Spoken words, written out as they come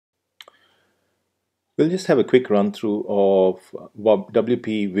We'll just have a quick run through of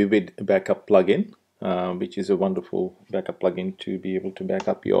WPvivid backup plugin, which is a wonderful backup plugin to be able to back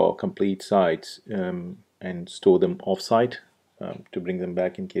up your complete sites and store them offsite to bring them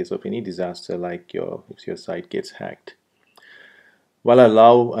back in case of any disaster, like if your site gets hacked. While I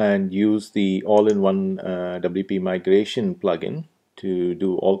love and use the all-in-one WP migration plugin to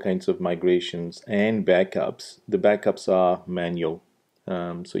do all kinds of migrations and backups, the backups are manual.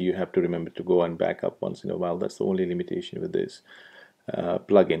 So you have to remember to go and back up once in a while. That's the only limitation with this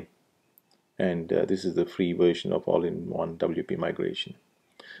plugin. And this is the free version of all-in-one WP migration.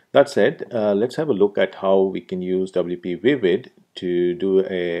 That said, let's have a look at how we can use WPvivid to do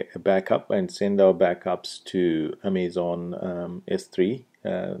a backup and send our backups to Amazon S3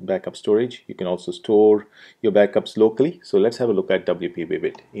 backup storage. You can also store your backups locally. So let's have a look at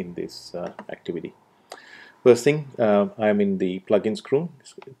WPvivid in this activity. First thing, I am in the plugin screen.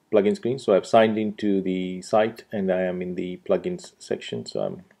 So I've signed into the site and I am in the plugins section.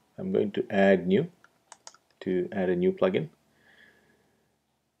 So I'm going to add a new plugin.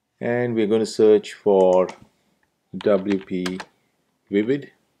 And we're going to search for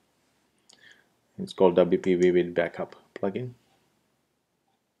WPvivid. It's called WPvivid Backup Plugin.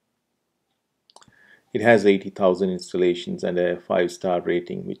 It has 80,000 installations and a 5-star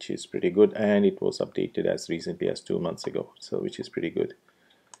rating, which is pretty good, and it was updated as recently as 2 months ago, so which is pretty good.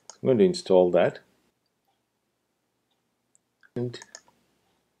 So I'm going to install that and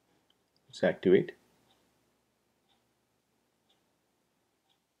let's activate.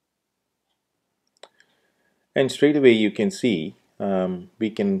 And straight away you can see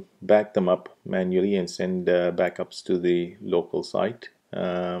we can back them up manually and send backups to the local site.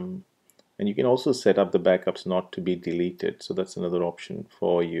 And you can also set up the backups not to be deleted, so that's another option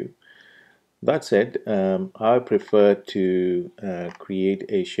for you. That said, I prefer to create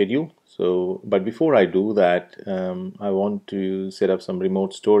a schedule. But before I do that, I want to set up some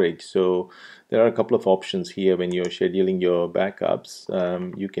remote storage. So there are a couple of options here when you're scheduling your backups.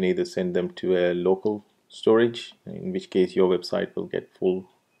 You can either send them to a local storage, in which case your website will get full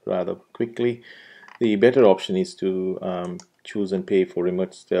rather quickly. The better option is to choose and pay for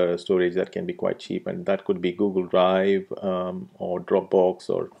remote storage that can be quite cheap, and that could be Google Drive or Dropbox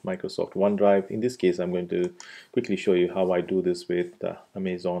or Microsoft OneDrive. In this case, I'm going to quickly show you how I do this with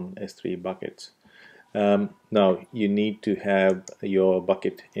Amazon S3 buckets. Now you need to have your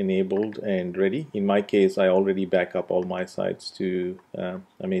bucket enabled and ready. In my case, I already back up all my sites to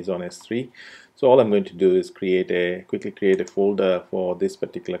Amazon S3. So all I'm going to do is quickly create a folder for this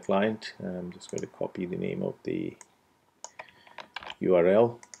particular client. I'm just going to copy the name of the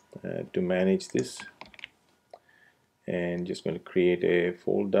URL to manage this, and just going to create a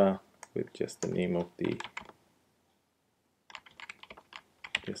folder with just the name of the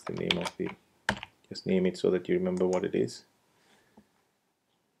just name it so that you remember what it is.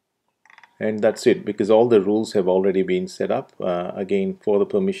 And that's it, because all the rules have already been set up. Again, for the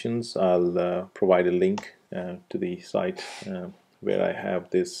permissions, I'll provide a link to the site where I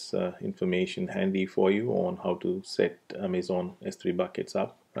have this information handy for you on how to set Amazon S3 buckets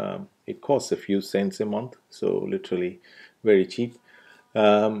up. It costs a few cents a month, so literally very cheap.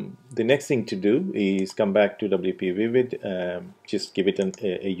 The next thing to do is come back to WPvivid, just give it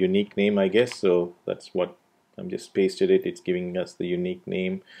a unique name, I guess. So that's what I'm just pasted it. It's giving us the unique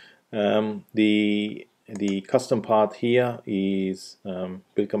name. The custom path here is,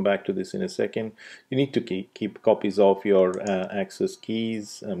 we'll come back to this in a second. You need to keep copies of your access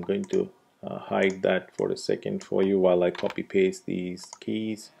keys. I'm going to hide that for a second for you while I copy paste these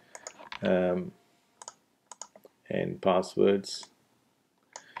keys and passwords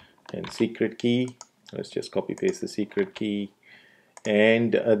and secret key. Let's just copy paste the secret key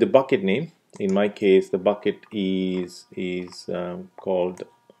and the bucket name. In my case, the bucket is called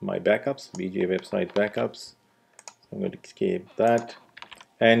my backups, BJ website backups. So I'm going to escape that.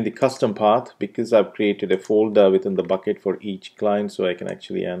 And the custom path, because I've created a folder within the bucket for each client, so I can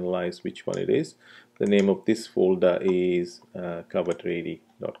actually analyze which one it is. The name of this folder is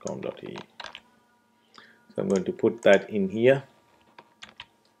covertready.com.au. So I'm going to put that in here.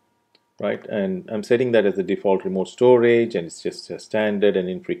 Right, and I'm setting that as the default remote storage, and it's just a standard and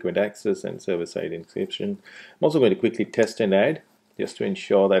infrequent access and server-side encryption. I'm also going to quickly test and add, just to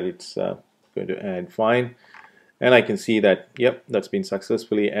ensure that it's going to add fine. And I can see that, yep, that's been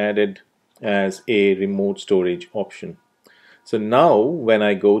successfully added as a remote storage option. So now when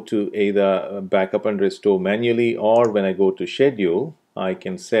I go to either backup and restore manually, or when I go to schedule, I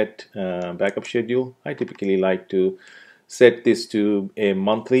can set backup schedule. I typically like to set this to a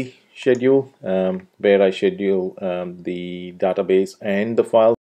monthly schedule where I schedule the database and the file